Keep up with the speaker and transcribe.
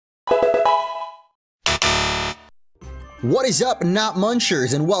What is up, Not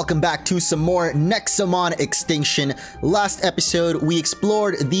Munchers, and welcome back to some more NEXOMON Extinction. Last episode, we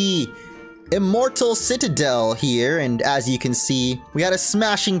explored the Immortal Citadel here, and as you can see, we had a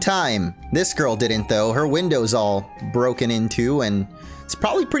smashing time. This girl didn't, though. Her window's all broken into, and it's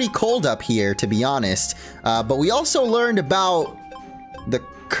probably pretty cold up here, to be honest. But we also learned about the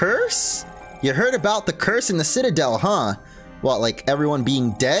curse? You heard about the curse in the Citadel, huh? What, like everyone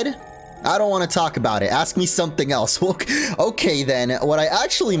being dead? I don't want to talk about it. Ask me something else. Okay then, what I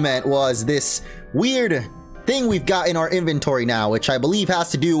actually meant was this weird thing we've got in our inventory now, which I believe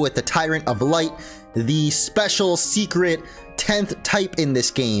has to do with the Tyrant of Light, the special secret 10th type in this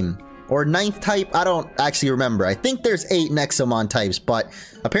game. Or 9th type, I don't actually remember. I think there's 8 Nexomon types, but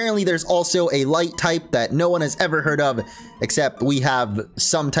apparently there's also a light type that no one has ever heard of, except we have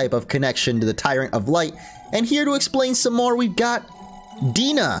some type of connection to the Tyrant of Light. And here to explain some more, we've got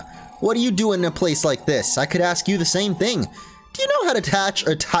Dina. What do you do in a place like this? I could ask you the same thing. Do you know how to hatch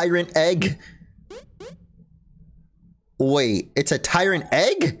a tyrant egg? Wait, it's a tyrant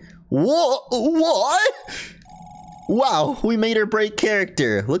egg? What? Wow, we made her break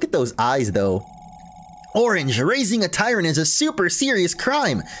character. Look at those eyes, though. Orange, raising a tyrant is a super serious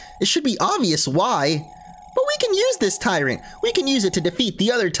crime. It should be obvious why. But we can use this tyrant. We can use it to defeat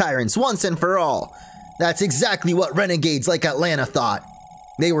the other tyrants once and for all. That's exactly what renegades like Atlanta thought.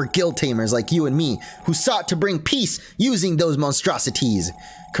 They were guild tamers like you and me, who sought to bring peace using those monstrosities.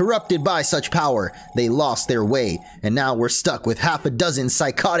 Corrupted by such power, they lost their way, and now we're stuck with half a dozen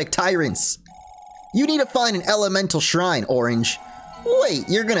psychotic tyrants. You need to find an elemental shrine, Orange. Wait,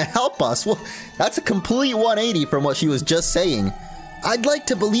 you're gonna help us? Well, that's a complete 180 from what she was just saying. I'd like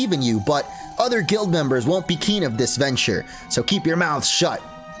to believe in you, but other guild members won't be keen of this venture, so keep your mouths shut.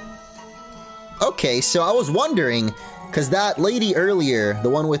 Okay, so I was wondering, because that lady earlier, the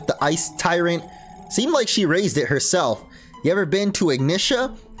one with the ice tyrant, seemed like she raised it herself. You ever been to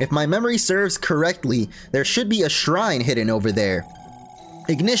Ignitia? If my memory serves correctly, there should be a shrine hidden over there.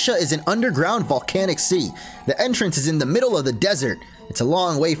 Ignitia is an underground volcanic city. The entrance is in the middle of the desert. It's a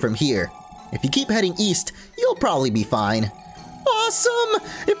long way from here. If you keep heading east, you'll probably be fine. Awesome!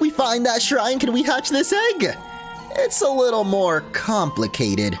 If we find that shrine, can we hatch this egg? It's a little more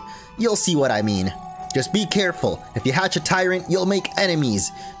complicated. You'll see what I mean. Just be careful. If you hatch a tyrant, you'll make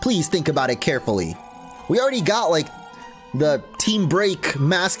enemies. Please think about it carefully. We already got, like, the Team Break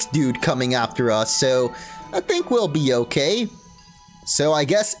masked dude coming after us, so I think we'll be okay. So I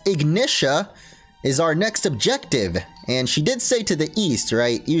guess Ignitia is our next objective. And she did say to the east,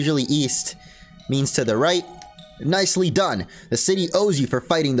 right? Usually east means to the right. Nicely done. The city owes you for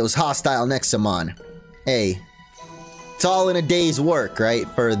fighting those hostile Nexomon. Hey, it's all in a day's work, right?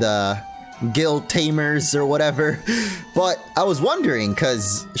 For the guild tamers or whatever. But I was wondering,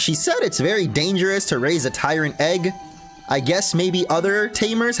 because she said it's very dangerous to raise a tyrant egg. I guess maybe other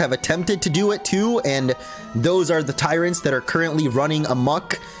tamers have attempted to do it too, and those are the tyrants that are currently running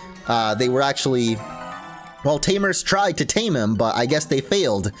amok. They were actually, well, tamers tried to tame him, but I guess they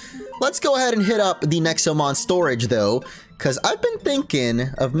failed. Let's go ahead and hit up the Nexomon storage though, because I've been thinking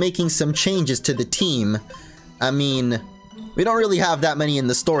of making some changes to the team. I mean, we don't really have that many in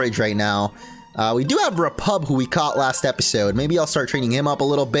the storage right now. We do have Repub, who we caught last episode. Maybe I'll start training him up a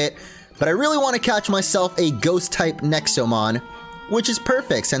little bit. But I really want to catch myself a ghost-type Nexomon, which is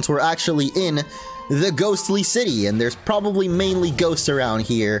perfect since we're actually in the ghostly city, and there's probably mainly ghosts around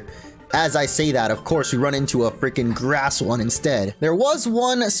here. As I say that, of course, we run into a freaking grass one instead. There was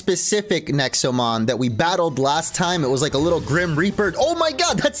one specific Nexomon that we battled last time. It was like a little Grim Reaper. Oh my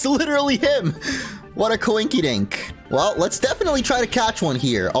god, that's literally him! What a coinkydink. Well, let's definitely try to catch one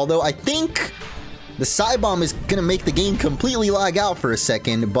here, although I think the Psy-Bomb is gonna make the game completely lag out for a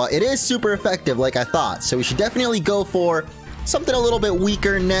second, but it is super effective like I thought, so we should definitely go for something a little bit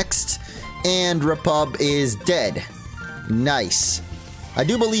weaker next, and Repub is dead. Nice. I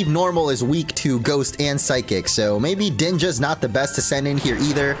do believe normal is weak to Ghost and Psychic, so maybe Dinja's not the best to send in here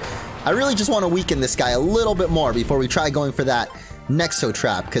either. I really just want to weaken this guy a little bit more before we try going for that Nexo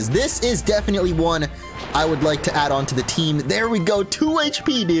Trap, because this is definitely one I would like to add on to the team. There we go, 2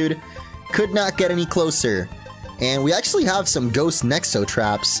 HP, dude. Could not get any closer. And we actually have some Ghost Nexo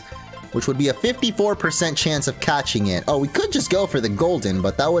Traps, which would be a 54% chance of catching it. Oh, we could just go for the Golden,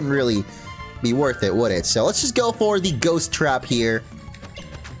 but that wouldn't really be worth it, would it? So let's just go for the Ghost Trap here,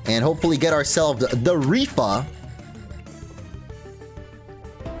 and hopefully get ourselves the Rifa.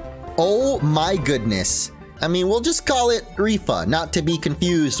 Oh my goodness. I mean, we'll just call it Rifa, not to be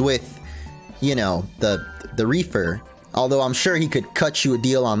confused with, you know, the Reefer. Although I'm sure he could cut you a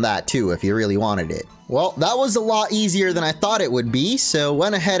deal on that too if you really wanted it. Well, that was a lot easier than I thought it would be, so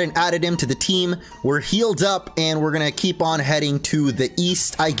went ahead and added him to the team. We're healed up and we're gonna keep on heading to the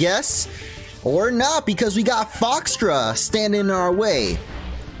east, I guess. Or not, because we got Foxtra standing in our way.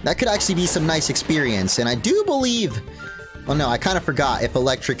 That could actually be some nice experience, and I do believe... Oh no, I kind of forgot if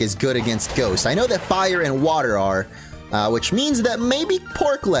electric is good against ghosts. I know that fire and water are, which means that maybe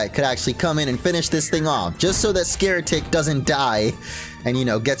Porklet could actually come in and finish this thing off, just so that Scaretic doesn't die and, you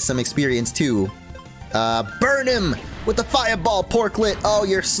know, get some experience too. Burn him with the fireball, Porklet. Oh,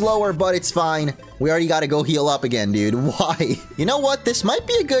 you're slower, but it's fine. We already gotta go heal up again, dude. Why? You know what? This might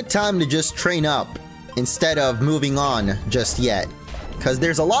be a good time to just train up instead of moving on just yet. Because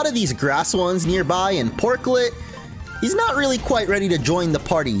there's a lot of these grass ones nearby, and Porklet, he's not really quite ready to join the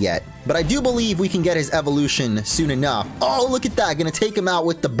party yet. But I do believe we can get his evolution soon enough. Oh, look at that. Gonna take him out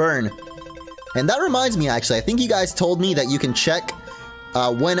with the burn. And that reminds me, actually, I think you guys told me that you can check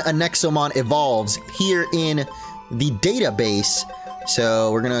when a Nexomon evolves here in the database.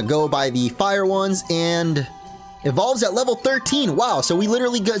 So we're gonna go by the fire ones, and evolves at level 13. Wow, so we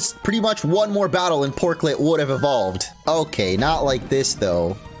literally got pretty much one more battle and Porklet would have evolved. Okay, not like this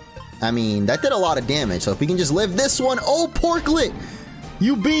though. I mean, that did a lot of damage, so if we can just live this one. Oh, Porklet!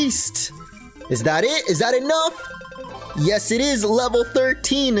 You beast! Is that it? Is that enough? Yes, it is level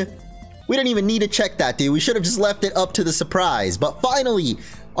 13. We didn't even need to check that, dude. We should have just left it up to the surprise. But finally,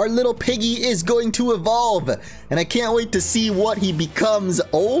 our little piggy is going to evolve, and I can't wait to see what he becomes.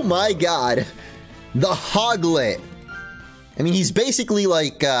 Oh my god. The Hoglet. I mean, he's basically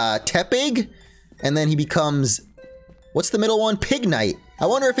like Tepig, and then he becomes... What's the middle one? Pignite. I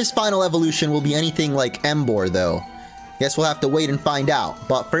wonder if his final evolution will be anything like Embor, though. Guess we'll have to wait and find out.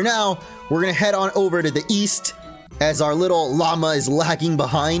 But for now, we're gonna head on over to the east, as our little llama is lagging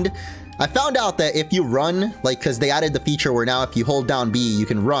behind. I found out that if you run, like, because they added the feature where now if you hold down B, you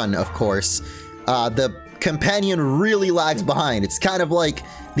can run, of course. The companion really lags behind. It's kind of like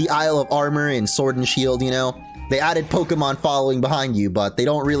the Isle of Armor in Sword and Shield, you know? They added Pokemon following behind you, but they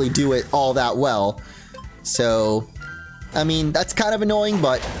don't really do it all that well. So, I mean, that's kind of annoying,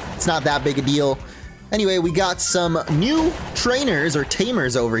 but it's not that big a deal. Anyway, we got some new trainers or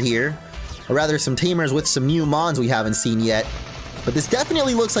tamers over here. Or rather, some tamers with some new mons we haven't seen yet. But this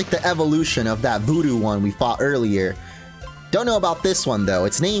definitely looks like the evolution of that voodoo one we fought earlier. Don't know about this one, though.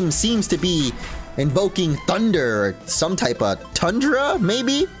 Its name seems to be invoking thunder or some type of tundra,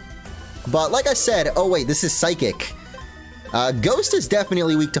 maybe? But like I said, oh wait, this is psychic. Ghost is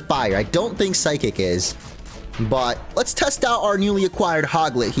definitely weak to fire. I don't think psychic is. But let's test out our newly acquired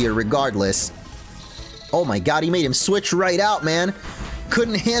Hoglet here regardless. Oh my god, he made him switch right out, man.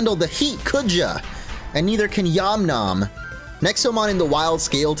 Couldn't handle the heat, could ya? And neither can Yamnom. Nexomon in the wild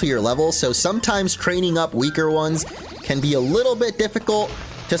scale to your level, so sometimes training up weaker ones can be a little bit difficult,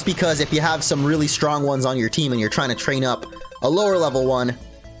 just because if you have some really strong ones on your team and you're trying to train up a lower level one,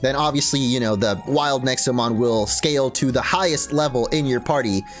 then obviously, you know, the wild Nexomon will scale to the highest level in your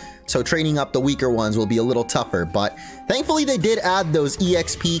party, so training up the weaker ones will be a little tougher. But thankfully they did add those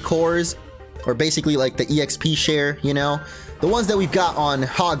EXP cores, or basically like the EXP share, you know? The ones that we've got on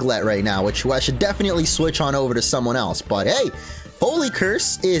Hoglet right now, which I should definitely switch on over to someone else. But hey, Holy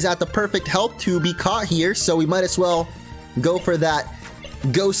Curse is at the perfect health to be caught here, so we might as well go for that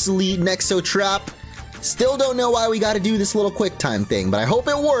ghostly Nexo trap. Still don't know why we gotta do this little quick time thing, but I hope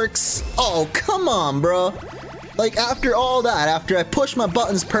it works. Oh, come on, bro. Like, after all that, after I push my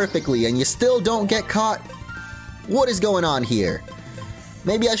buttons perfectly and you still don't get caught? What is going on here?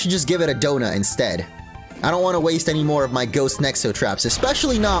 Maybe I should just give it a donut instead. I don't want to waste any more of my ghost Nexo traps,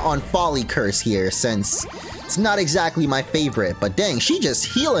 especially not on Folly Curse here, since it's not exactly my favorite. But dang, she just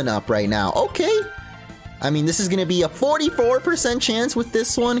healing up right now. Okay. I mean, this is going to be a 44% chance with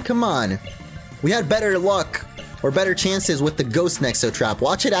this one. Come on. We had better luck, or better chances with the ghost Nexo trap.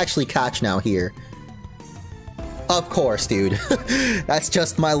 Watch it actually catch now here. Of course, dude. That's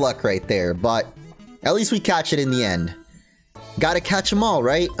just my luck right there, but at least we catch it in the end. Gotta catch them all,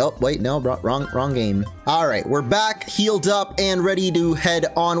 right? Oh, wait, no, wrong game. All right, we're back, healed up, and ready to head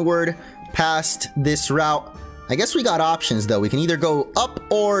onward past this route. I guess we got options, though. We can either go up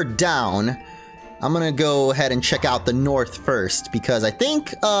or down. I'm gonna go ahead and check out the north first, because I think,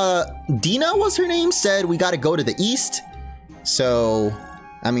 Dina was her name, said we gotta go to the east. So,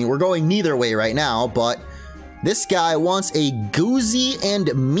 I mean, we're going neither way right now, but this guy wants a Goozy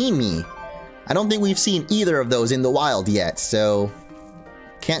and Mimi. I don't think we've seen either of those in the wild yet, so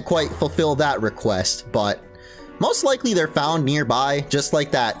can't quite fulfill that request, but most likely they're found nearby, just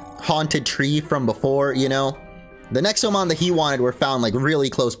like that haunted tree from before, you know? The Nexomon that he wanted were found like really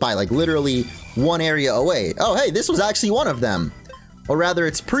close by, like literally one area away. Oh, hey, this was actually one of them. Or rather,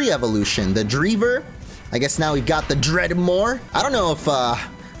 it's pre-evolution. The Dreaver. I guess now we've got the Dreadmore. I don't know if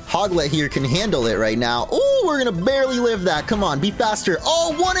Hoglet here can handle it right now. Oh, we're gonna barely live that. Come on, be faster.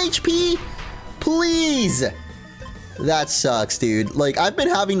 Oh, 1 HP? Please. That sucks, dude. Like, I've been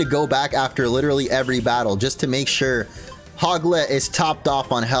having to go back after literally every battle just to make sure Hoglet is topped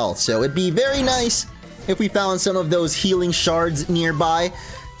off on health. So it'd be very nice if we found some of those healing shards nearby,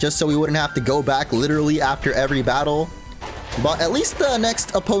 just so we wouldn't have to go back literally after every battle. But at least the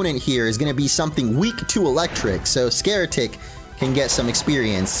next opponent here is going to be something weak to electric, so Skeratic can get some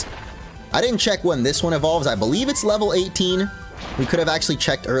experience. I didn't check when this one evolves. I believe it's level 18. We could have actually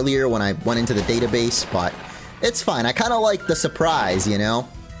checked earlier when I went into the database, but it's fine. I kind of like the surprise, you know?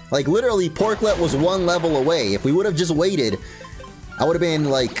 Like, literally, Porklet was 1 level away. If we would have just waited, I would have been,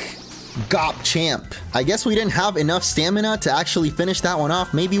 like, GOP champ. I guess we didn't have enough stamina to actually finish that one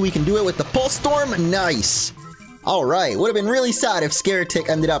off. Maybe we can do it with the Pulse Storm. Nice. Alright, would have been really sad if Skeratic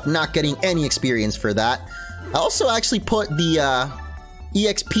ended up not getting any experience for that. I also actually put the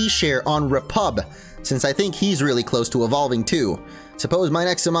EXP share on Repub, since I think he's really close to evolving too. Suppose my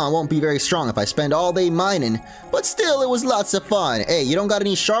Nexomon won't be very strong if I spend all day mining, but still, it was lots of fun. Hey, you don't got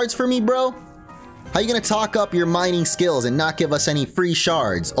any shards for me, bro? How you gonna talk up your mining skills and not give us any free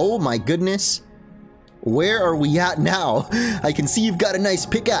shards? Oh my goodness. Where are we at now? I can see you've got a nice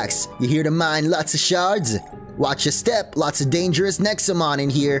pickaxe. You here to mine lots of shards? Watch your step, lots of dangerous Nexomon in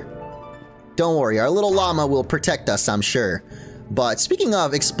here. Don't worry, our little llama will protect us, I'm sure. But speaking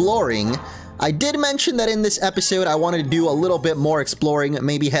of exploring, I did mention that in this episode I wanted to do a little bit more exploring,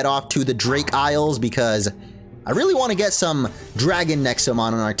 maybe head off to the Drake Isles, because I really want to get some Dragon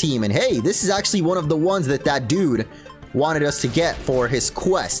Nexomon on our team. And hey, this is actually one of the ones that dude wanted us to get for his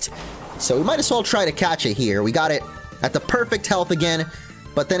quest. So we might as well try to catch it here. We got it at the perfect health again,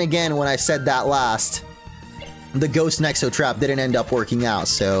 but then again, when I said that last, the Ghost Nexo Trap didn't end up working out,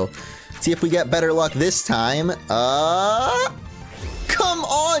 so see if we get better luck this time. Come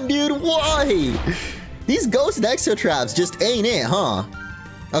on, dude, why? These Ghost Nexo Traps just ain't it, huh?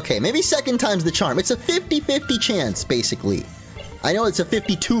 Okay, maybe second time's the charm. It's a 50-50 chance, basically. I know it's a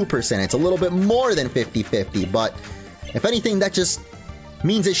 52%. It's a little bit more than 50-50, but if anything, that just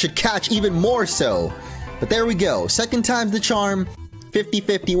means it should catch even more so. But there we go. Second time's the charm.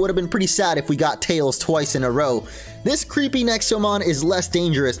 50-50 would have been pretty sad if we got tails twice in a row. This creepy Nexomon is less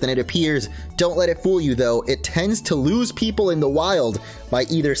dangerous than it appears. Don't let it fool you though. It tends to lose people in the wild by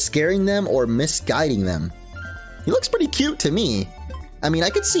either scaring them or misguiding them. He looks pretty cute to me. I mean, I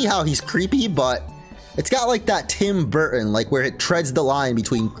could see how he's creepy, but it's got like that Tim Burton, like where it treads the line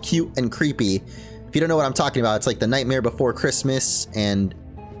between cute and creepy. If you don't know what I'm talking about, it's like The Nightmare Before Christmas, and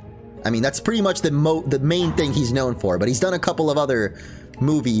I mean, that's pretty much the main thing he's known for, but he's done a couple of other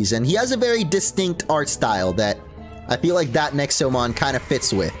movies, and he has a very distinct art style that I feel like that Nexomon kind of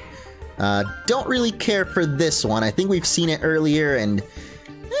fits with. Don't really care for this one. I think we've seen it earlier, and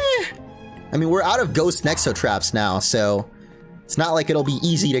I mean, we're out of Ghost Nexo Traps now, so it's not like it'll be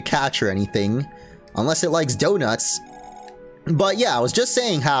easy to catch or anything, unless it likes donuts. But yeah, I was just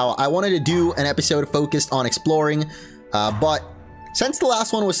saying how I wanted to do an episode focused on exploring, but since the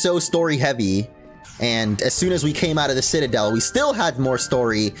last one was so story heavy, and as soon as we came out of the Citadel, we still had more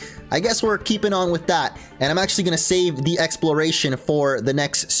story, I guess we're keeping on with that. And I'm actually going to save the exploration for the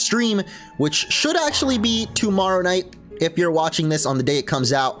next stream, which should actually be tomorrow night. If you're watching this on the day it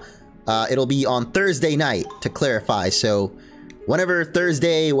comes out, it'll be on Thursday night, to clarify. So whenever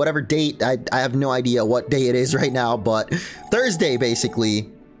Thursday, whatever date, I have no idea what day it is right now, but Thursday, basically,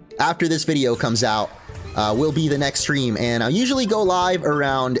 after this video comes out, will be the next stream, and I usually go live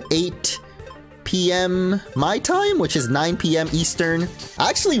around 8 p.m. my time, which is 9 p.m. Eastern. I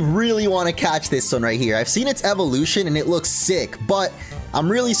actually really want to catch this one right here. I've seen its evolution and it looks sick, but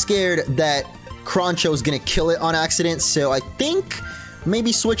I'm really scared that Croncho's gonna kill it on accident, so I think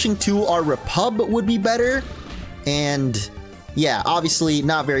maybe switching to our Repub would be better. And yeah, obviously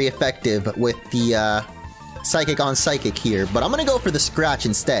not very effective with the Psychic on Psychic here, but I'm gonna go for the Scratch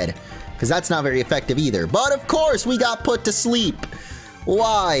instead, because that's not very effective either. But of course, we got put to sleep.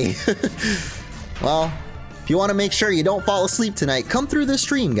 Why? Well, if you want to make sure you don't fall asleep tonight, come through the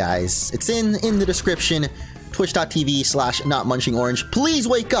stream, guys. It's in the description. Twitch.tv/NotMunchingOrange. Please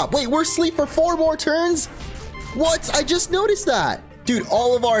wake up. Wait, we're asleep for 4 more turns? What? I just noticed that. Dude,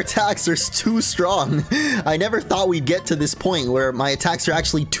 all of our attacks are too strong. I never thought we'd get to this point where my attacks are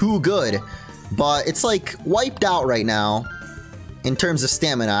actually too good. But it's like wiped out right now in terms of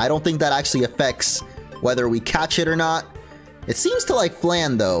stamina. I don't think that actually affects whether we catch it or not. It seems to like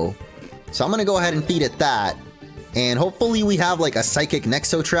Flan though. So I'm gonna go ahead and feed it that. And hopefully we have like a Psychic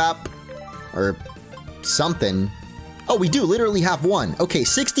Nexo Trap or something. Oh, we do literally have one. Okay,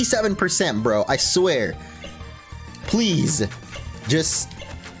 67%, bro. I swear. Please, just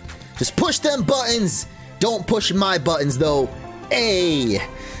push them buttons. Don't push my buttons, though. Hey,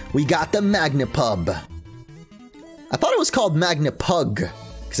 we got the Magnapub. I thought it was called Magnapug,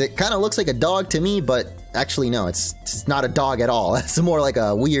 because it kind of looks like a dog to me, but actually, no, it's not a dog at all. It's more like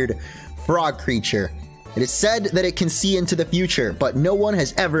a weird frog creature. It is said that it can see into the future, but no one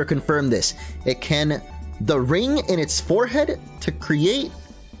has ever confirmed this. It can... The ring in its forehead to create...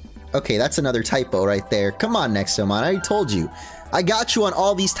 Okay, that's another typo right there. Come on, NEXOMON, I told you. I got you on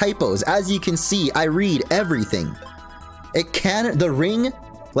all these typos. As you can see, I read everything. It can... The ring?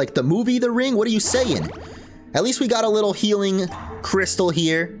 Like the movie The Ring? What are you saying? At least we got a little healing crystal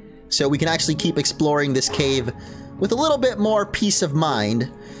here, so we can actually keep exploring this cave with a little bit more peace of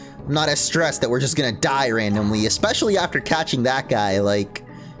mind. I'm not as stressed that we're just gonna die randomly, especially after catching that guy, like...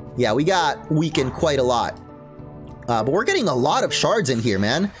 Yeah, we got weakened quite a lot. But we're getting a lot of shards in here,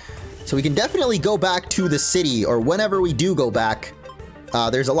 man. So we can definitely go back to the city, or whenever we do go back.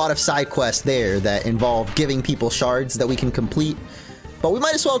 There's a lot of side quests there that involve giving people shards that we can complete. But we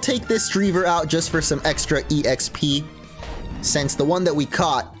might as well take this Dreaver out just for some extra EXP. Since the one that we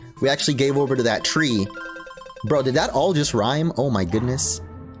caught, we actually gave over to that tree. Bro, did that all just rhyme? Oh my goodness.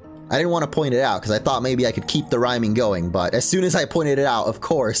 I didn't want to point it out because I thought maybe I could keep the rhyming going, but as soon as I pointed it out, of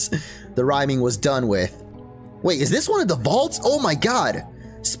course, the rhyming was done with. Wait, is this one of the vaults? Oh my god!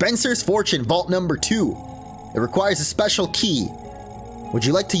 Spencer's Fortune, vault number 2. It requires a special key. Would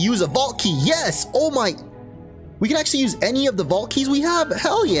you like to use a vault key? Yes! Oh my... We can actually use any of the vault keys we have?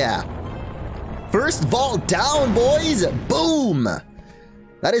 Hell yeah! First vault down, boys! Boom!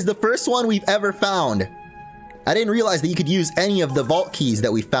 That is the first one we've ever found. I didn't realize that you could use any of the vault keys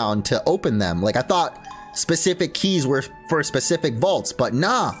that we found to open them. Like, I thought specific keys were for specific vaults, but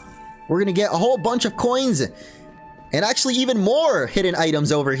nah. We're gonna get a whole bunch of coins, and actually even more hidden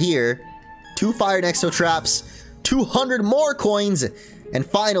items over here. 2 fire nexo traps, 200 more coins, and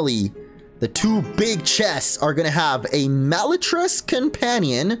finally, the 2 big chests are gonna have a Malatrus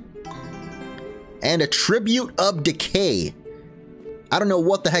Companion and a Tribute of Decay. I don't know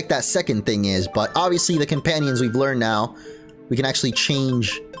what the heck that second thing is, but obviously the companions we've learned now, we can actually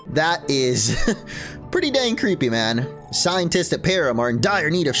change. That is pretty dang creepy, man. Scientists at Param are in dire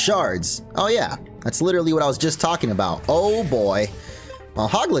need of shards. Oh yeah, that's literally what I was just talking about. Oh boy. Well,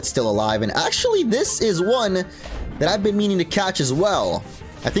 Hoglet's still alive, and actually this is one that I've been meaning to catch as well.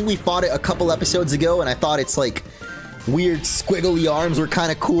 I think we fought it a couple episodes ago, and I thought its like weird squiggly arms were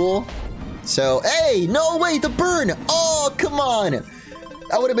kind of cool. So, hey, no way, the burn! Oh, come on!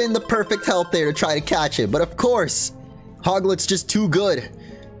 That would have been the perfect health there to try to catch it, but of course, Hoglet's just too good.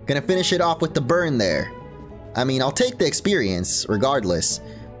 Gonna finish it off with the burn there. I mean, I'll take the experience, regardless.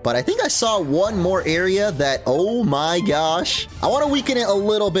 But I think I saw one more area that, oh my gosh. I want to weaken it a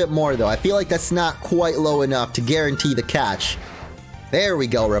little bit more, though. I feel like that's not quite low enough to guarantee the catch. There we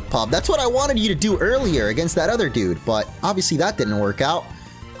go, Repub. That's what I wanted you to do earlier against that other dude, but obviously that didn't work out.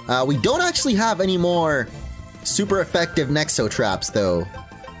 We don't actually have any more super effective Nexo traps, though.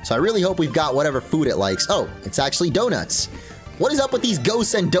 So I really hope we've got whatever food it likes. Oh, it's actually donuts. What is up with these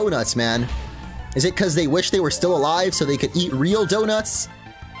ghosts and donuts, man? Is it because they wish they were still alive so they could eat real donuts?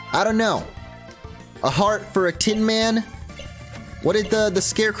 I don't know. A heart for a Tin Man? What did the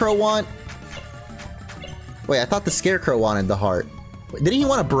Scarecrow want? Wait, I thought the Scarecrow wanted the heart. Didn't he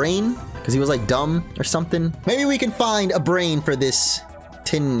want a brain? Because he was like dumb or something? Maybe we can find a brain for this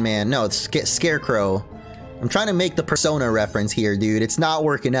Tin Man. No, it's Scarecrow. I'm trying to make the Persona reference here, dude. It's not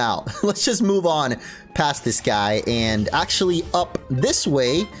working out. Let's just move on past this guy and actually up this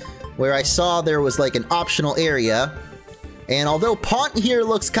way where I saw there was like an optional area. And although Pont here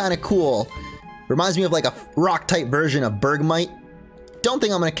looks kind of cool, reminds me of like a rock type version of Bergmite. Don't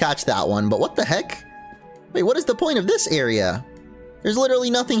think I'm gonna catch that one, but what the heck? Wait, what is the point of this area? There's literally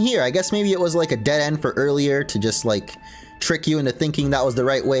nothing here. I guess maybe it was like a dead end for earlier to just like trick you into thinking that was the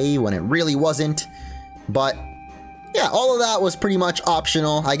right way when it really wasn't. But yeah, all of that was pretty much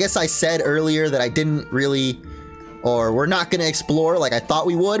optional. I guess I said earlier that I didn't really, or we're not gonna explore like I thought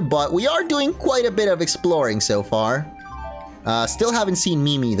we would, but we are doing quite a bit of exploring so far. Still haven't seen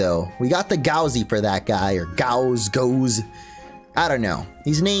Mimi though. We got the Gauzy for that guy, or Goes. I don't know.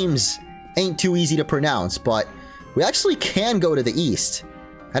 These names ain't too easy to pronounce, but we actually can go to the east.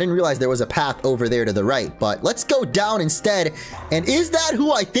 I didn't realize there was a path over there to the right, but let's go down instead. And is that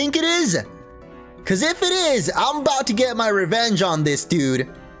who I think it is? Because if it is, I'm about to get my revenge on this dude.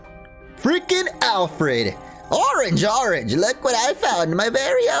 Freaking Alfred. Orange, look what I found, my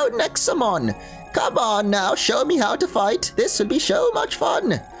very own NEXOMON. Come on now, show me how to fight. This would be so much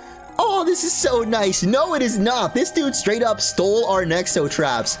fun. Oh, this is so nice. No, it is not. This dude straight up stole our Nexo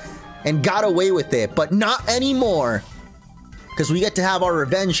traps and got away with it, but not anymore. Because we get to have our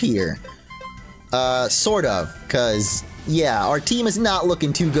revenge here. Sort of. Because, yeah, our team is not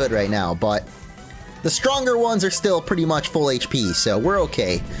looking too good right now, but the stronger ones are still pretty much full HP, so we're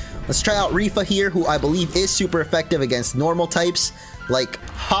okay. Let's try out Rifa here, who I believe is super effective against normal types, like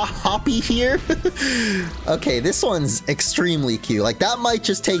Hoppy here. Okay, this one's extremely cute. Like, that might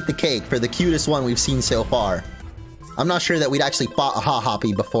just take the cake for the cutest one we've seen so far. I'm not sure that we'd actually fought a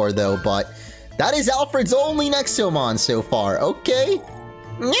Hoppy before, though, but that is Alfred's only Nexomon so far. Okay.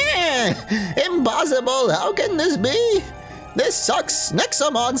 Yeah, impossible. How can this be? This sucks.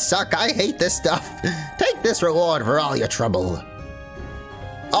 Nexomon suck. I hate this stuff. Take this reward for all your trouble.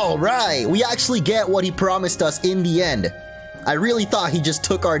 Alright, we actually get what he promised us in the end. I really thought he just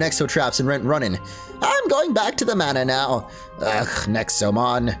took our Nexo traps and went running. I'm going back to the mana now. Ugh,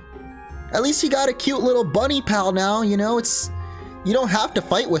 Nexomon. At least he got a cute little bunny pal now, you know, you don't have to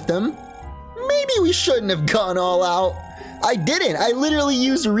fight with them. Maybe we shouldn't have gone all out. I didn't. I literally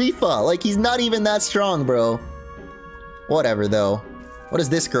used Rifa. Like, he's not even that strong, bro. Whatever, though. What does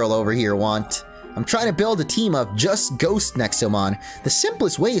this girl over here want? I'm trying to build a team of just ghost Nexomon. The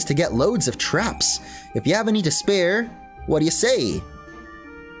simplest way is to get loads of traps. If you have any to spare, what do you say?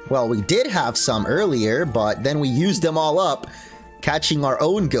 Well, we did have some earlier, but then we used them all up, catching our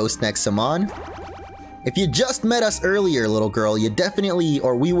own ghost Nexomon. If you just met us earlier, little girl, you definitely,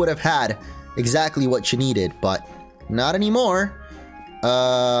 or we would have had exactly what you needed, but not anymore.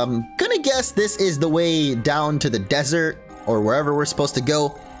 Gonna guess this is the way down to the desert, or wherever we're supposed to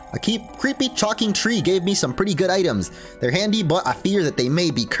go. A creepy talking tree gave me some pretty good items. They're handy, but I fear that they may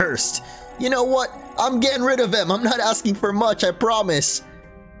be cursed. You know what? I'm getting rid of them. I'm not asking for much, I promise.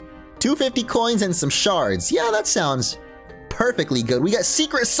 250 coins and some shards. Yeah, that sounds perfectly good. We got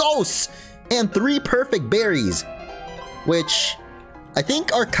secret sauce and 3 perfect berries, which I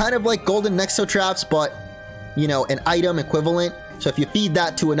think are kind of like golden Nexo traps, but, you know, an item equivalent. So if you feed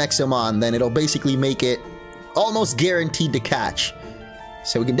that to a Nexomon, then it'll basically make it almost guaranteed to catch.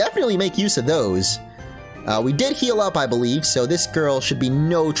 So we can definitely make use of those. We did heal up, I believe, so this girl should be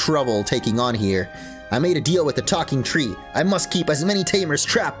no trouble taking on here. I made a deal with the talking tree. I must keep as many tamers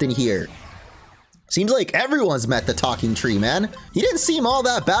trapped in here. Seems like everyone's met the talking tree, man. He didn't seem all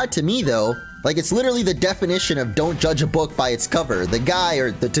that bad to me, though. Like, it's literally the definition of don't judge a book by its cover. The guy, or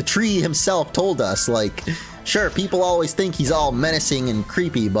the tree himself, told us, like, sure, people always think he's all menacing and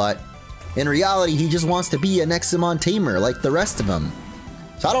creepy, but in reality, he just wants to be a Nexomon tamer like the rest of them.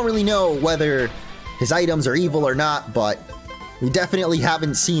 So I don't really know whether his items are evil or not, but we definitely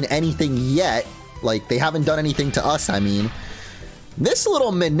haven't seen anything yet. Like, they haven't done anything to us, I mean. This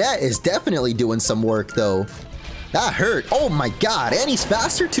little Minette is definitely doing some work, though. That hurt. Oh my god, and he's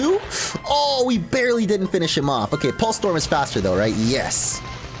faster too? Oh, we barely didn't finish him off. Okay, Pulse Storm is faster though, right? Yes.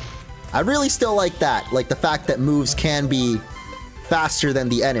 I really still like that. Like, the fact that moves can be faster than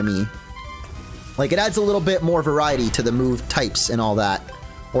the enemy. Like, it adds a little bit more variety to the move types and all that.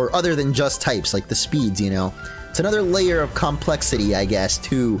 Or other than just types, like the speeds, you know? It's another layer of complexity, I guess,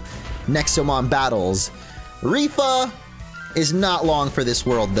 to Nexomon battles. Rifa is not long for this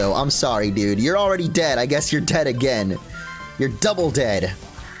world, though. I'm sorry, dude. You're already dead. I guess you're dead again. You're double dead.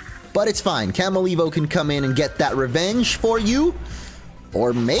 But it's fine. Camalevo can come in and get that revenge for you.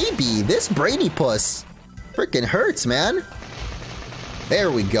 Or maybe this Brainy Puss freaking hurts, man.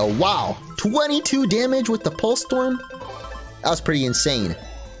 There we go. Wow. 22 damage with the Pulse Storm? That was pretty insane.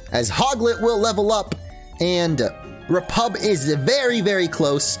 As Hoglet will level up, and Repub is very, very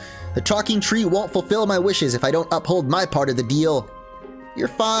close. The talking tree won't fulfill my wishes if I don't uphold my part of the deal. You're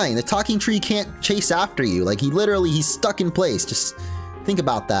fine. The talking tree can't chase after you. Like, he's stuck in place. Just think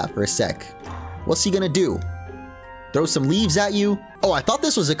about that for a sec. What's he gonna do? Throw some leaves at you? Oh, I thought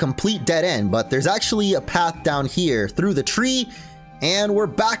this was a complete dead end, but there's actually a path down here through the tree, and we're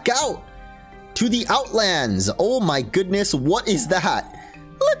back out to the Outlands. Oh my goodness, what is that?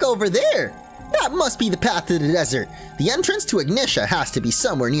 Look over there! That must be the path to the desert. The entrance to Ignitia has to be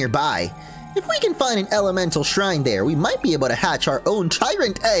somewhere nearby. If we can find an elemental shrine there, we might be able to hatch our own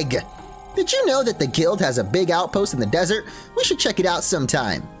Tyrant egg. Did you know that the guild has a big outpost in the desert? We should check it out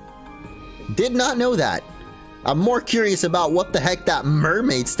sometime. Did not know that. I'm more curious about what the heck that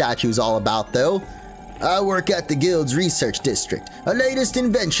mermaid statue's all about, though. I work at the guild's research district. Our latest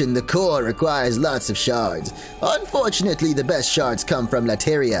invention, the core, requires lots of shards. Unfortunately, the best shards come from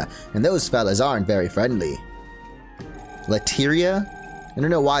Lateria, and those fellas aren't very friendly. Lateria? I don't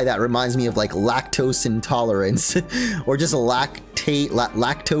know why that reminds me of, like, lactose intolerance. Or just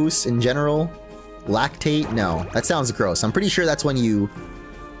lactose in general. Lactate? No, that sounds gross. I'm pretty sure that's when you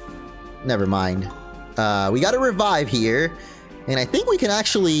never mind. We got a revive here. And I think we can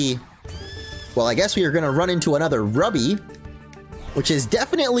actually... Well, I guess we are going to run into another Rubby, which is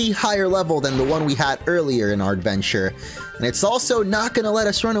definitely higher level than the one we had earlier in our adventure. And it's also not going to let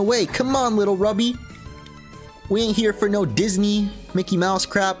us run away. Come on, little Rubby. We ain't here for no Disney, Mickey Mouse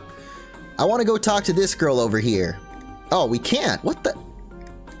crap. I want to go talk to this girl over here. Oh, we can't. What the...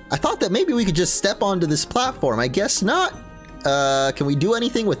 I thought that maybe we could just step onto this platform. I guess not. Can we do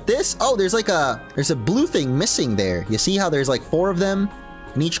anything with this? Oh, there's like there's a blue thing missing there. You see how there's like 4 of them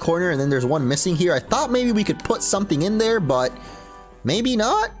in each corner, and then there's one missing here. I thought maybe we could put something in there, but maybe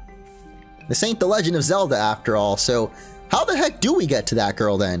not. This ain't The Legend of Zelda after all, so how the heck do we get to that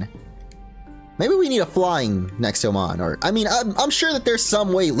girl then? Maybe we need a flying Nexomon, or I mean, I'm sure that there's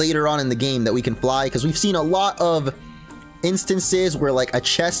some way later on in the game that we can fly, because we've seen a lot of instances where like a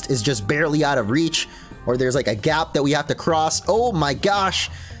chest is just barely out of reach, or there's like a gap that we have to cross. Oh my gosh,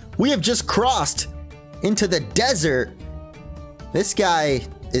 we have just crossed into the desert. This guy,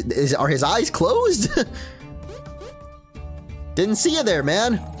 are his eyes closed? Didn't see you there,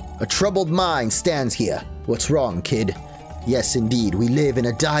 man. A troubled mind stands here. What's wrong, kid? Yes, indeed, we live in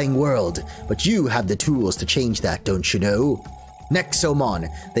a dying world, but you have the tools to change that, don't you know? Nexomon,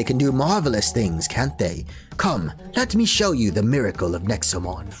 they can do marvelous things, can't they? Come, let me show you the miracle of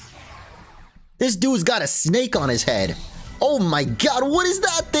Nexomon. This dude's got a snake on his head. Oh my god, what is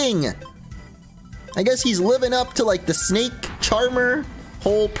that thing? I guess he's living up to like the snake charmer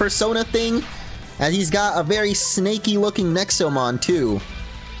whole persona thing. And he's got a very snaky looking Nexomon too,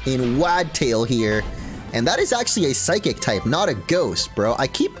 in Wadtail here. And that is actually a psychic type, not a ghost, bro. I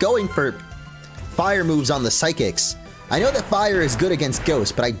keep going for fire moves on the psychics. I know that fire is good against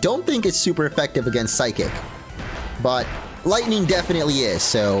ghosts, but I don't think it's super effective against psychic. But lightning definitely is,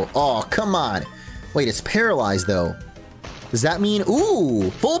 so... Oh, come on. Wait, it's paralyzed, though. Does that mean... Ooh,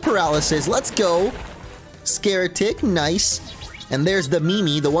 full paralysis. Let's go. Scaratic, nice. And there's the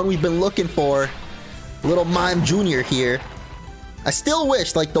Mimi, the one we've been looking for. Little Mime Jr. here. I still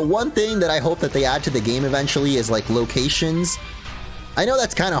wish, like, the one thing that I hope that they add to the game eventually is, like, locations. I know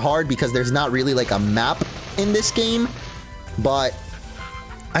that's kind of hard because there's not really, like, a map in this game, but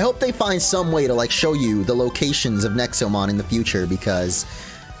I hope they find some way to, like, show you the locations of Nexomon in the future, because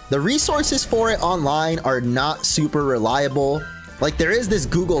the resources for it online are not super reliable. Like, there is this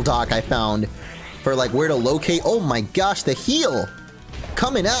Google Doc I found for, like, where to locate. Oh my gosh, the heal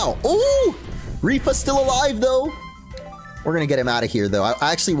coming out. Ooh! Rifa's still alive, though. We're gonna get him out of here, though. I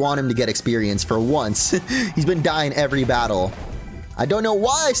actually want him to get experience for once. He's been dying every battle. I don't know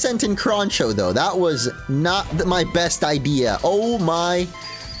why I sent in Croncho, though. That was not my best idea. Oh my...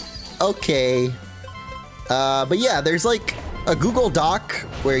 Okay. But yeah, there's like a Google Doc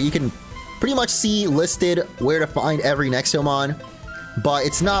where you can pretty much see listed where to find every Nexomon, but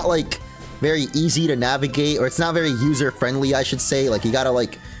it's not like very easy to navigate, or it's not very user-friendly, I should say. Like, you gotta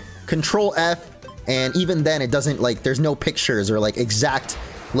like Control F, and even then it doesn't, like, there's no pictures or like exact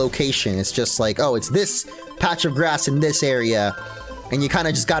location. It's just like, oh, it's this patch of grass in this area, and you kind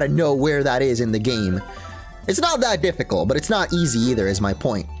of just gotta know where that is in the game. It's not that difficult, but it's not easy either, is my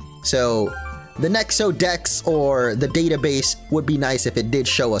point. So the Nexodex or the database would be nice if it did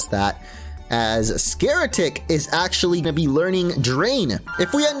show us that, as Scaratic is actually going to be learning Drain.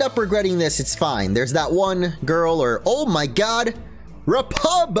 If we end up regretting this, it's fine. There's that one girl, or oh my god,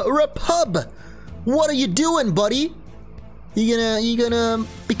 Repub! What are you doing, buddy? You gonna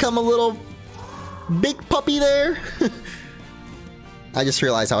become a little big puppy there? I just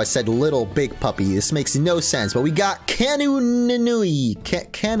realized how I said little big puppy. This makes no sense, but we got Kanunui.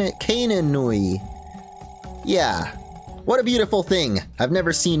 Kanunui. Yeah. What a beautiful thing. I've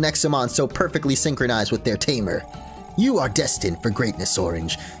never seen Nexomon so perfectly synchronized with their tamer. You are destined for greatness,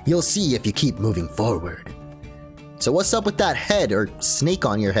 Orange. You'll see if you keep moving forward. So what's up with that head or snake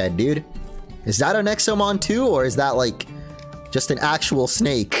on your head, dude? Is that a Nexomon too, or is that like just an actual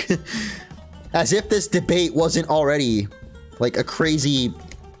snake? As if this debate wasn't already like a crazy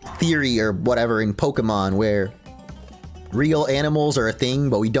theory or whatever in Pokemon, where real animals are a thing,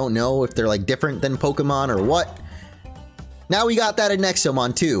 but we don't know if they're like different than Pokemon or what. Now we got that in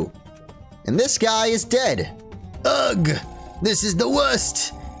Nexomon too. And this guy is dead. Ugh, this is the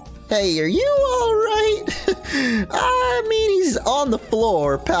worst. Hey, are you alright? I mean, he's on the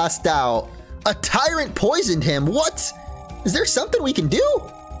floor, passed out. A tyrant poisoned him. What? Is there something we can do?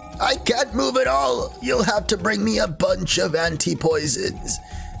 I can't move at all. You'll have to bring me a bunch of anti-poisons.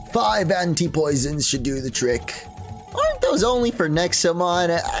 5 anti-poisons should do the trick. Aren't those only for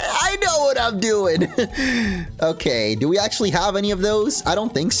Nexomon? I know what I'm doing. Okay, do we actually have any of those? I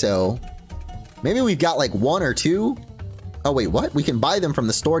don't think so. Maybe we've got like 1 or 2. Oh, wait, what? We can buy them from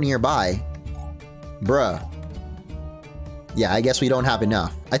the store nearby. Bruh. Yeah, I guess we don't have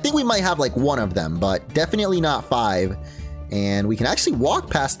enough. I think we might have like one of them, but definitely not 5. And we can actually walk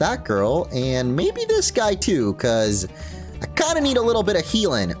past that girl and maybe this guy too, because I kind of need a little bit of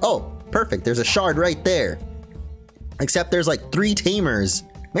healing. Oh, perfect. There's a shard right there. Except there's like 3 tamers.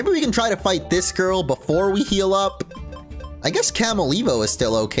 Maybe we can try to fight this girl before we heal up. I guess Camel Evo is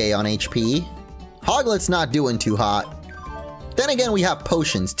still okay on HP. Hoglet's not doing too hot. Then again, we have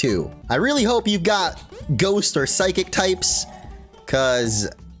potions too. I really hope you've got ghost or psychic types, because,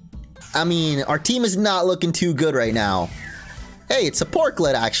 I mean, our team is not looking too good right now. Hey, it's a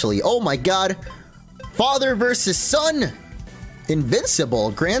porklet actually. Oh my god. Father versus son.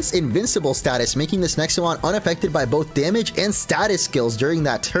 Invincible. Grants invincible status, making this Nexomon unaffected by both damage and status skills during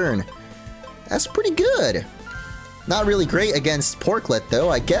that turn. That's pretty good. Not really great against porklet though,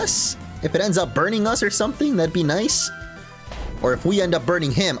 I guess. If it ends up burning us or something, that'd be nice. Or if we end up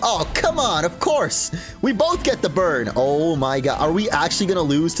burning him. Oh, come on, of course. We both get the burn. Oh my god. Are we actually gonna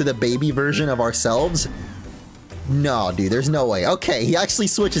lose to the baby version of ourselves? No, dude, there's no way. Okay, he actually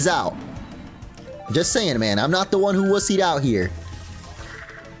switches out. Just saying, man, I'm not the one who wussied out here.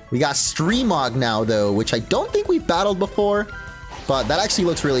 We got Streamog now, though, which I don't think we've battled before. But that actually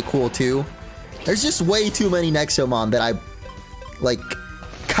looks really cool, too. There's just way too many Nexomon that I, like,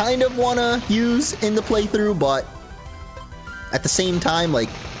 kind of want to use in the playthrough, but at the same time, like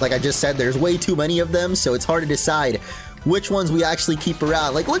I just said, there's way too many of them, so it's hard to decide which ones we actually keep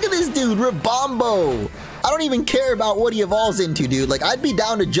around. Like, look at this dude, Ribombo! I don't even care about what he evolves into, dude. Like, I'd be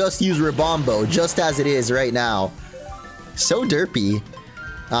down to just use Ribombo, just as it is right now. So derpy.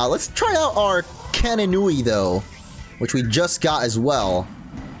 Let's try out our Kananui, though, which we just got as well.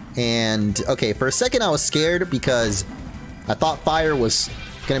 And, okay, for a second I was scared because I thought fire was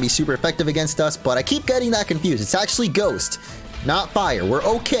gonna be super effective against us, but I keep getting that confused. It's actually ghost, not fire. We're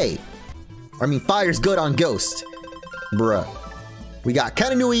okay. I mean, fire's good on ghost. Bruh. We got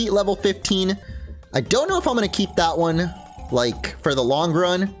Kananui, level 15. I don't know if I'm gonna keep that one, like, for the long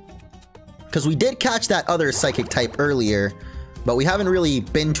run, because we did catch that other psychic type earlier, but we haven't really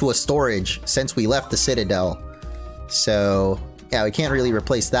been to a storage since we left the Citadel. So, yeah, we can't really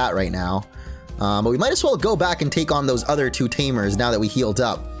replace that right now. But we might as well go back and take on those other 2 tamers now that we healed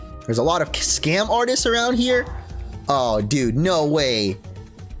up. There's a lot of scam artists around here. Oh, dude, no way.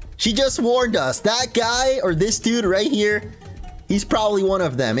 She just warned us. That guy, or this dude right here, he's probably one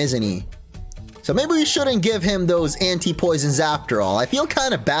of them, isn't he? So maybe we shouldn't give him those anti-poisons after all. I feel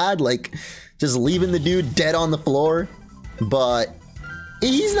kind of bad, like, just leaving the dude dead on the floor. But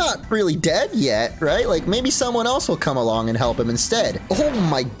he's not really dead yet, right? Like, maybe someone else will come along and help him instead. Oh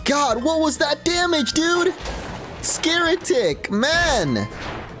my god, what was that damage, dude? Skeratic, man!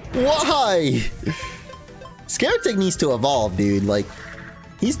 Why? Skeratic needs to evolve, dude. Like,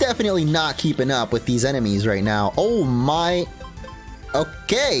 he's definitely not keeping up with these enemies right now. Oh my...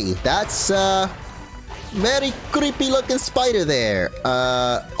 Okay, that's very creepy looking spider there.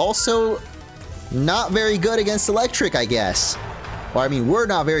 Also not very good against electric, I guess. Or I mean, we're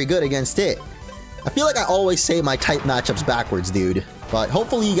not very good against it. I feel like I always say my type matchups backwards, dude. But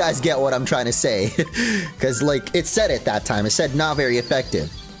hopefully you guys get what I'm trying to say. Because, like, it said it that time. It said not very effective.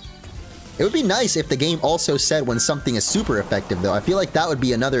 It would be nice if the game also said when something is super effective, though. I feel like that would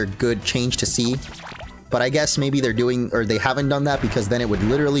be another good change to see. But I guess maybe they're doing, or they haven't done that, because then it would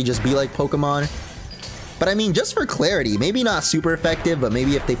literally just be like Pokemon. But I mean, just for clarity, maybe not super effective, but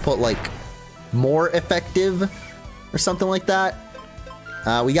maybe if they put, like, more effective or something like that.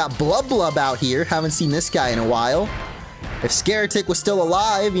 We got Blub out here. Haven't seen this guy in a while. If Skeratic was still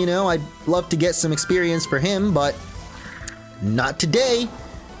alive, you know, I'd love to get some experience for him, but not today.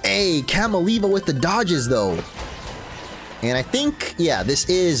 Hey, Cameliva with the dodges, though. And I think, yeah, this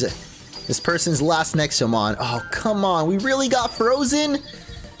is this person's last Nexomon. Oh, come on. We really got frozen?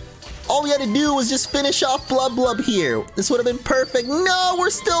 All we had to do was just finish off Blub here. This would have been perfect. No,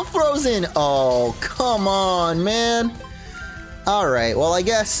 we're still frozen. Oh, come on, man. Alright, well, I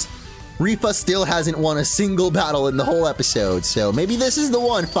guess Rifa still hasn't won a single battle in the whole episode, so maybe this is the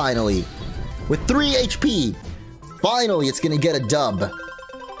one, finally. With 3 HP, finally it's gonna get a dub.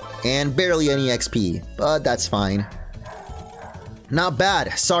 And barely any XP, but that's fine. Not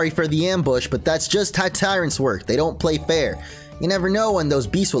bad. Sorry for the ambush, but that's just how tyrants work. They don't play fair. You never know when those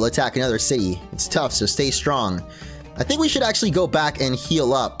beasts will attack another city. It's tough, so stay strong. I think we should actually go back and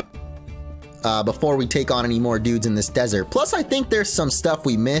heal up before we take on any more dudes in this desert. Plus, I think there's some stuff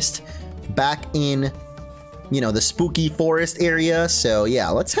we missed back in, you know, the spooky forest area. So yeah,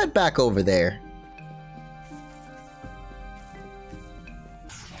 let's head back over there.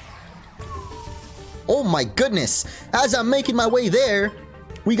 Oh my goodness. As I'm making my way there,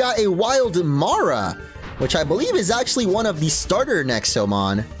 we got a Wild Mara, which I believe is actually one of the starter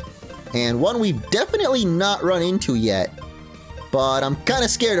Nexomon, and one we've definitely not run into yet. But I'm kind of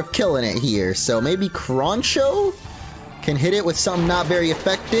scared of killing it here, so maybe Croncho can hit it with something not very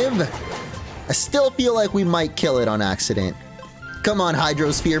effective. I still feel like we might kill it on accident. Come on,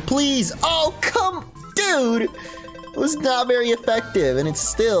 Hydrosphere, please! Oh, dude! It was not very effective, and it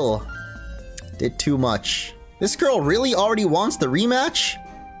still did too much. This girl really already wants the rematch?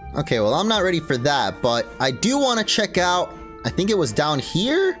 Okay, well, I'm not ready for that, but I do want to check out, I think it was down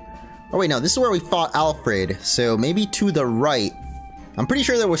here? Oh wait, no, this is where we fought Alfred, so maybe to the right. I'm pretty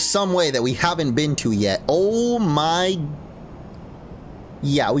sure there was some way that we haven't been to yet. Oh my...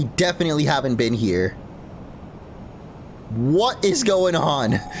 Yeah, we definitely haven't been here. What is going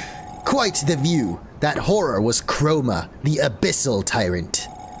on? Quite the view. That horror was Chroma, the Abyssal Tyrant.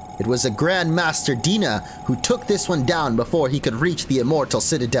 It was a Grand Master Dina who took this one down before he could reach the Immortal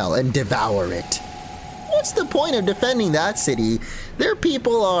Citadel and devour it. What's the point of defending that city? Their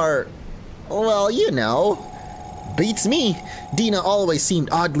people are... well, you know. Beats me. Dina always seemed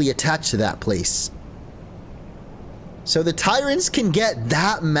oddly attached to that place. So the Tyrants can get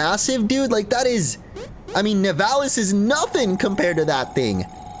that massive, dude? Like, that is... I mean, Nivalis is nothing compared to that thing.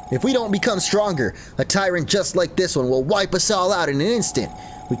 If we don't become stronger, a Tyrant just like this one will wipe us all out in an instant.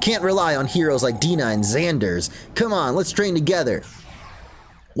 We can't rely on heroes like Dina and Xander's. Come on, let's train together.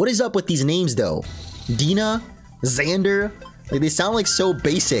 What is up with these names, though? Dina? Xander? Like, they sound like so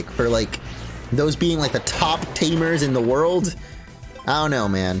basic for, like, those being, like, the top tamers in the world. I don't know,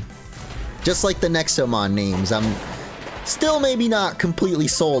 man. Just like the Nexomon names. I'm still maybe not completely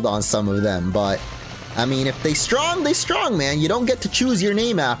sold on some of them, but... I mean, if they strong, man. You don't get to choose your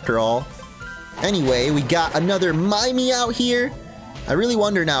name after all. Anyway, we got another Mimey out here. I really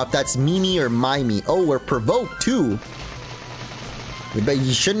wonder now if that's Mimi or Mimey. Oh, we're provoked too. But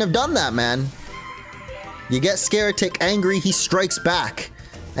you shouldn't have done that, man. You get Skeratic angry, he strikes back.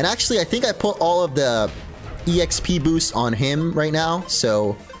 And actually, I think I put all of the EXP boosts on him right now,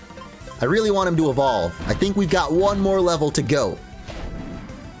 so I really want him to evolve. I think we've got one more level to go.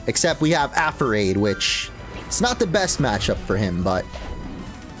 Except we have Apharaid, which it's not the best matchup for him, but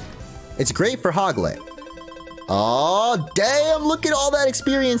it's great for Hoglet. Oh, damn, look at all that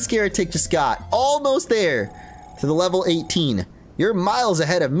experience Skeratic just got. Almost there to the level 18. You're miles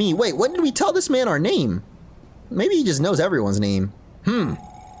ahead of me. Wait, when did we tell this man our name? Maybe he just knows everyone's name. It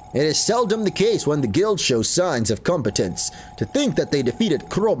is seldom the case when the guild shows signs of competence. To think that they defeated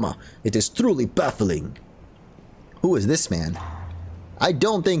Chroma, it is truly baffling. Who is this man? I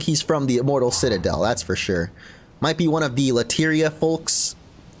don't think he's from the Immortal Citadel, that's for sure. Might be one of the Lateria folks,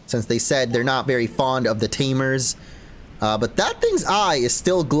 since they said they're not very fond of the tamers. But that thing's eye is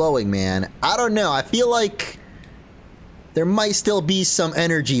still glowing, man. I don't know, I feel like there might still be some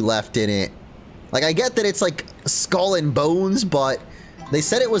energy left in it. Like, I get that it's like skull and bones, but they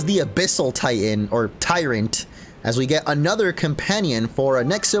said it was the Abyssal Titan, or Tyrant, as we get another companion for a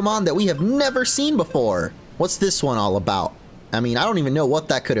Nexomon that we have never seen before. What's this one all about? I mean, I don't even know what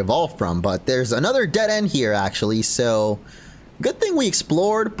that could evolve from, but there's another dead end here, actually, so good thing we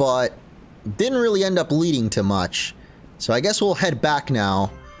explored, but didn't really end up leading to much. So I guess we'll head back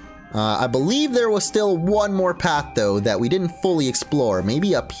now. I believe there was still one more path, though, that we didn't fully explore.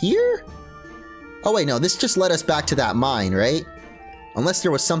 Maybe up here? Oh, wait, no, this just led us back to that mine, right? Unless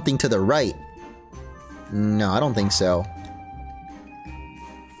there was something to the right. No, I don't think so.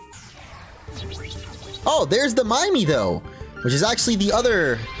 Oh, there's the Mimey, though, which is actually the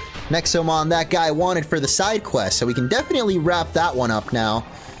other Nexomon that guy wanted for the side quest, so we can definitely wrap that one up now.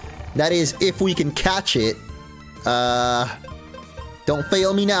 That is, if we can catch it. Don't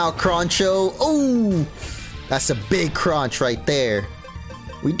fail me now, Croncho. Oh, that's a big crunch right there.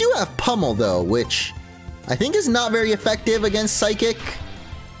 We do have Pummel, though, which I think is not very effective against Psychic.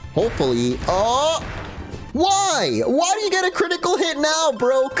 Hopefully. Oh, why? Why do you get a critical hit now,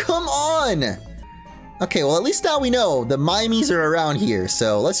 bro? Come on. Okay, well, at least now we know the Mimies are around here,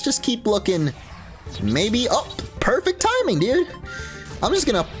 so let's just keep looking. Maybe, oh, perfect timing, dude. I'm just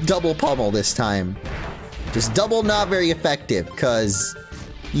gonna double Pummel this time. Just double not very effective, because,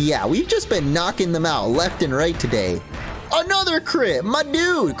 yeah, we've just been knocking them out left and right today. Another crit! My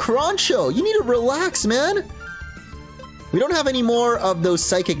dude, Croncho, you need to relax, man. We don't have any more of those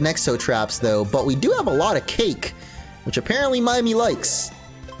Psychic Nexo traps, though, but we do have a lot of cake, which apparently Mimey likes.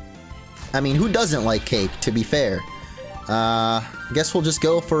 I mean, who doesn't like cake, to be fair? Guess we'll just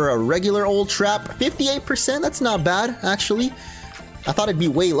go for a regular old trap. 58%, that's not bad, actually. I thought it'd be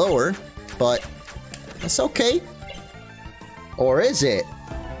way lower, but that's okay. Or is it?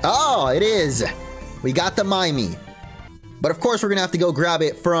 Oh, it is. We got the Mimey. But of course, we're gonna have to go grab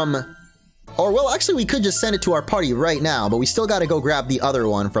it from... Or, well, actually, we could just send it to our party right now, but we still gotta go grab the other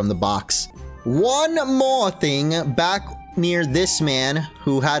one from the box. One more thing, back near this man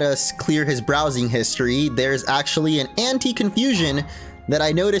who had us clear his browsing history, there's actually an anti-confusion that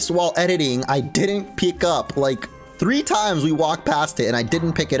I noticed while editing. I didn't pick up. Like, 3 times we walked past it and I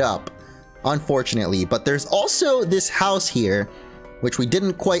didn't pick it up, unfortunately. But there's also this house here, which we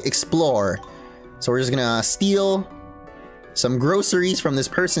didn't quite explore. So we're just gonna steal some groceries from this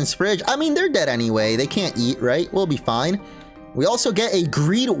person's fridge. I mean, they're dead anyway. They can't eat, right? We'll be fine. We also get a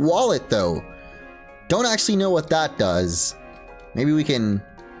greed wallet, though. Don't actually know what that does. Maybe we can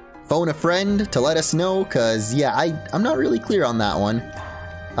phone a friend to let us know, because, yeah, I'm not really clear on that one.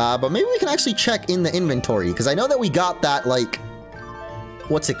 But maybe we can actually check in the inventory, because I know that we got that, like,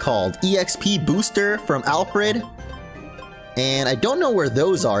 what's it called? EXP booster from Alfred. And I don't know where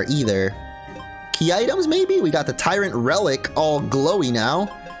those are either. Key items, maybe? We got the Tyrant Relic, all glowy now.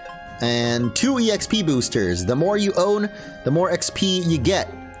 And 2 EXP boosters. The more you own, the more XP you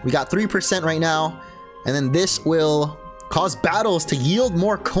get. We got 3% right now. And then this will cause battles to yield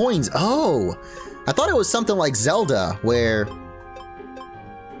more coins. Oh, I thought it was something like Zelda, where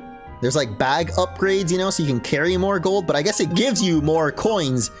there's like bag upgrades, you know, so you can carry more gold. But I guess it gives you more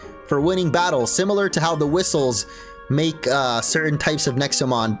coins for winning battles, similar to how the whistles make certain types of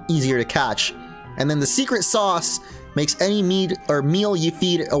Nexomon easier to catch. And then the secret sauce makes any meat or meal you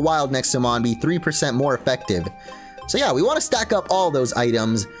feed a wild Nexomon be 3% more effective. So yeah, we want to stack up all those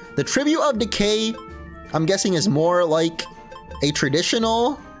items. The Tribute of Decay, I'm guessing, is more like a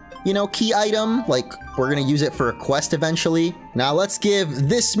traditional, you know, key item. Like, we're gonna use it for a quest eventually. Now let's give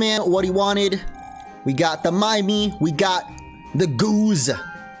this man what he wanted. We got the Mimey, we got the Goose.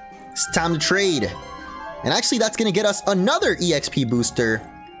 It's time to trade. And actually, that's gonna get us another EXP booster,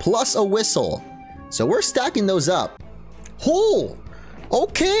 plus a whistle. So we're stacking those up. Oh,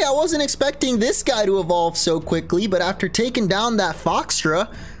 okay, I wasn't expecting this guy to evolve so quickly, but after taking down that Foxtra,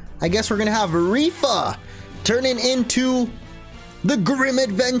 I guess we're gonna have Rifa turning into the Grim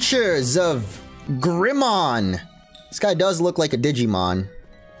Adventures of Grimmon. This guy does look like a Digimon.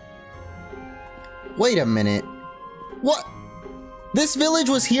 Wait a minute. What? This village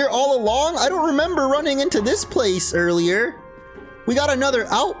was here all along? I don't remember running into this place earlier. We got another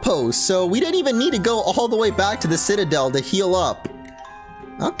outpost, so we didn't even need to go all the way back to the Citadel to heal up.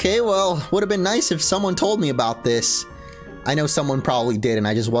 Okay, well, would have been nice if someone told me about this. I know someone probably did and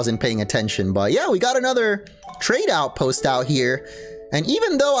I just wasn't paying attention, but yeah, we got another trade outpost out here. And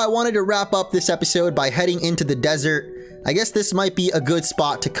even though I wanted to wrap up this episode by heading into the desert, I guess this might be a good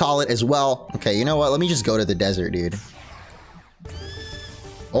spot to call it as well. Okay, you know what? Let me just go to the desert, dude.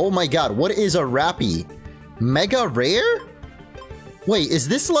 Oh my god, what is a Rappy? Mega rare? Wait, is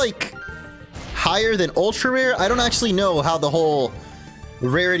this like higher than ultra rare? I don't actually know how the whole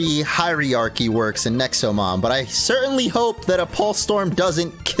rarity hierarchy works in Nexomon, but I certainly hope that a Pulse Storm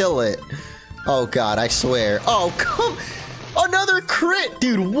doesn't kill it. Oh god, I swear. Oh, come... Another crit!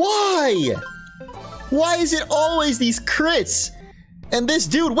 Dude, why? Why is it always these crits? And this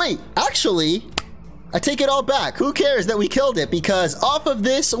dude, wait, actually, I take it all back. Who cares that we killed it? Because off of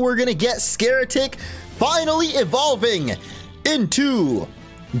this, we're gonna get Skeratic finally evolving into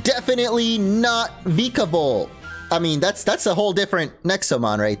definitely not Vikavolt. I mean, that's a whole different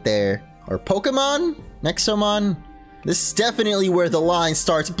Nexomon right there. Or Pokemon? Nexomon? This is definitely where the line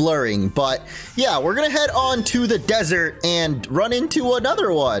starts blurring. But yeah, we're gonna head on to the desert and run into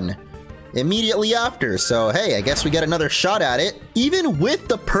another one immediately after. So hey, I guess we get another shot at it. Even with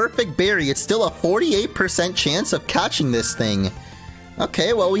the perfect berry, it's still a 48% chance of catching this thing.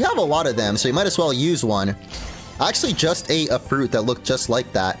 Okay, well, we have a lot of them, so you might as well use one. I actually just ate a fruit that looked just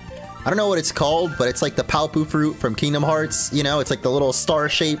like that. I don't know what it's called, but it's like the Palpu fruit from Kingdom Hearts. You know, it's like the little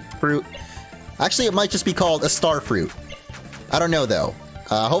star-shaped fruit. Actually, it might just be called a star fruit. I don't know, though.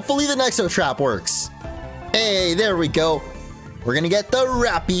 Hopefully the Nexo Trap works. Hey, there we go. We're gonna get the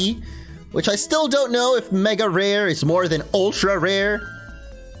Rappy, which I still don't know if Mega Rare is more than Ultra Rare.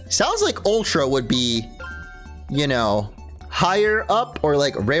 Sounds like Ultra would be, you know, higher up or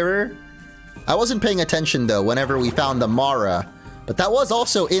like rarer. I wasn't paying attention, though, whenever we found the Mara. But that was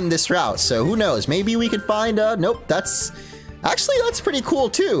also in this route, so who knows? Maybe we could find nope, that's... Actually, that's pretty cool,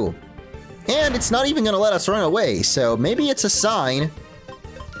 too. And it's not even gonna let us run away, so maybe it's a sign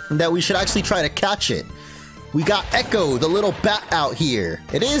that we should actually try to catch it. We got Echo, the little bat out here.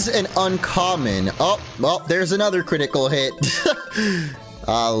 It is an uncommon. Oh, well, there's another critical hit.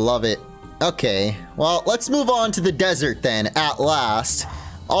 I love it. Okay, well, let's move on to the desert then, at last.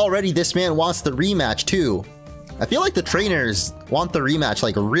 Already, this man wants the rematch, too. I feel like the trainers want the rematch,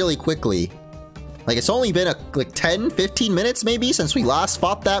 like, really quickly. Like, it's only been like 10, 15 minutes maybe since we last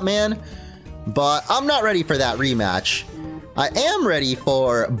fought that man. But I'm not ready for that rematch. I am ready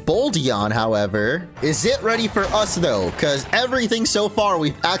for Boldion, however. Is it ready for us, though? Because everything so far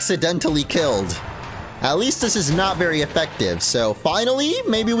we've accidentally killed. At least this is not very effective. So finally,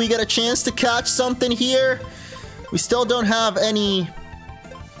 maybe we get a chance to catch something here. We still don't have any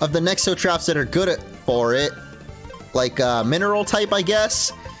of the Nexo traps that are good for it. Like mineral type, I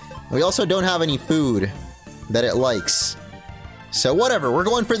guess. We also don't have any food that it likes. So whatever, we're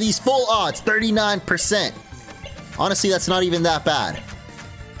going for these full odds, 39%. Honestly, that's not even that bad.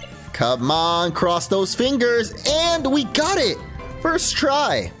 Come on, cross those fingers, and we got it! First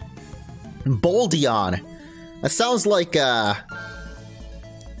try. Boldion. That sounds like, I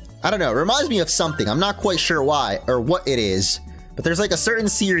don't know, it reminds me of something. I'm not quite sure why, or what it is. But there's like a certain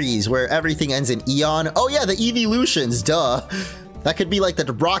series where everything ends in Eon. Oh yeah, the evolutions, duh. That could be like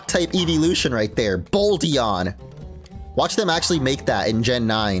the rock-type evolution right there. Boldion. Watch them actually make that in Gen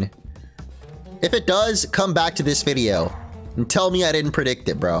 9. If it does, come back to this video and tell me I didn't predict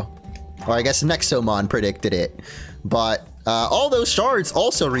it, bro. Or I guess NEXOMON predicted it. But all those shards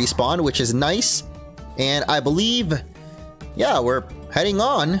also respawn, which is nice. And I believe, yeah, we're heading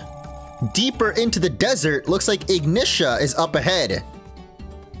on deeper into the desert. Looks like Ignitia is up ahead.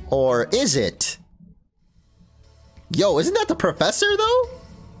 Or is it? Yo, isn't that the professor, though?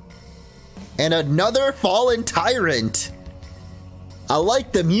 And another fallen tyrant. I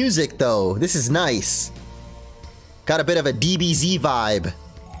like the music, though. This is nice. Got a bit of a DBZ vibe.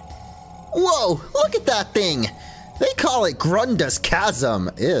 Whoa, look at that thing. They call it Grunda's Chasm.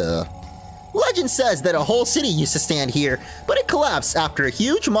 Ew. Legend says that a whole city used to stand here, but it collapsed after a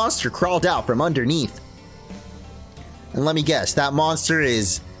huge monster crawled out from underneath. And let me guess, that monster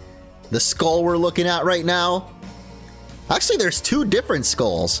is the skull we're looking at right now? Actually, there's two different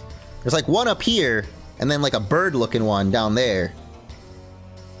skulls. There's like one up here, and then like a bird-looking one down there.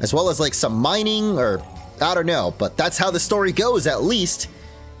 As well as like some mining, or I don't know, but that's how the story goes at least.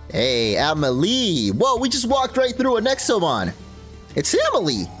 Hey, Amelie. Whoa, we just walked right through a Nexomon. It's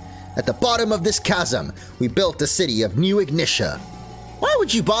Amelie. At the bottom of this chasm, we built the city of New Ignitia. Why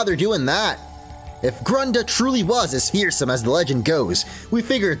would you bother doing that? If Grunda truly was as fearsome as the legend goes, we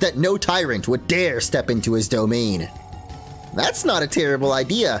figured that no tyrant would dare step into his domain. That's not a terrible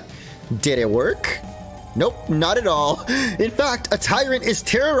idea. Did it work? Nope, not at all. In fact, a tyrant is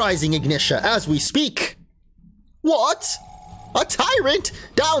terrorizing Ignitia as we speak. What? A tyrant?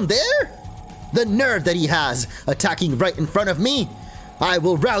 Down there? The nerve that he has, attacking right in front of me. I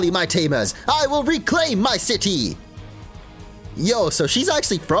will rally my tamers. I will reclaim my city. Yo, so she's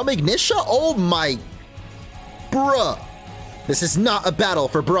actually from Ignitia? Oh my... Bruh. This is not a battle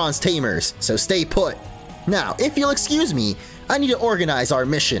for bronze tamers, so stay put. Now, if you'll excuse me, I need to organize our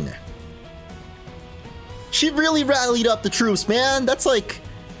mission. She really rallied up the troops, man. That's like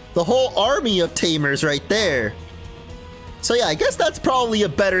the whole army of tamers right there. So yeah, I guess that's probably a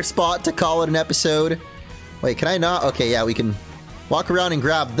better spot to call it an episode. Wait, can I not? Okay, yeah, we can walk around and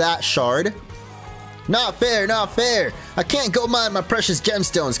grab that shard. Not fair, not fair. I can't go mine my precious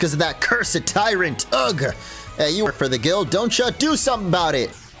gemstones because of that cursed tyrant. Ugh. Hey, you work for the guild, don't you? Do something about it.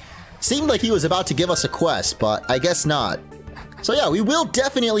 Seemed like he was about to give us a quest, but I guess not. So yeah, we will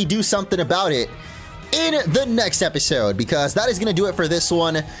definitely do something about it in the next episode, because that is going to do it for this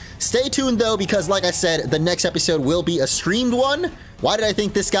one. Stay tuned though, because like I said, the next episode will be a streamed one. Why did I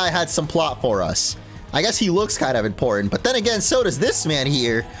think this guy had some plot for us? I guess he looks kind of important, but then again, so does this man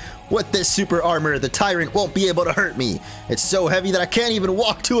here. With this super armor, the tyrant won't be able to hurt me. It's so heavy that I can't even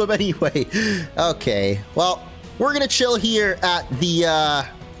walk to him anyway. Okay, well, we're gonna chill here at the, I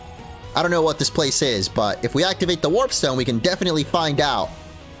don't know what this place is, but if we activate the warp stone, we can definitely find out.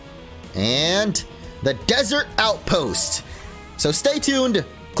 And the desert outpost. So stay tuned.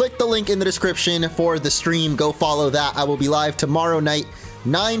 Click the link in the description for the stream. Go follow that. I will be live tomorrow night,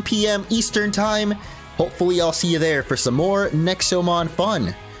 9 p.m. Eastern time. Hopefully I'll see you there for some more NEXOMON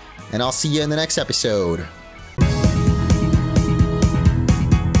fun. And I'll see you in the next episode.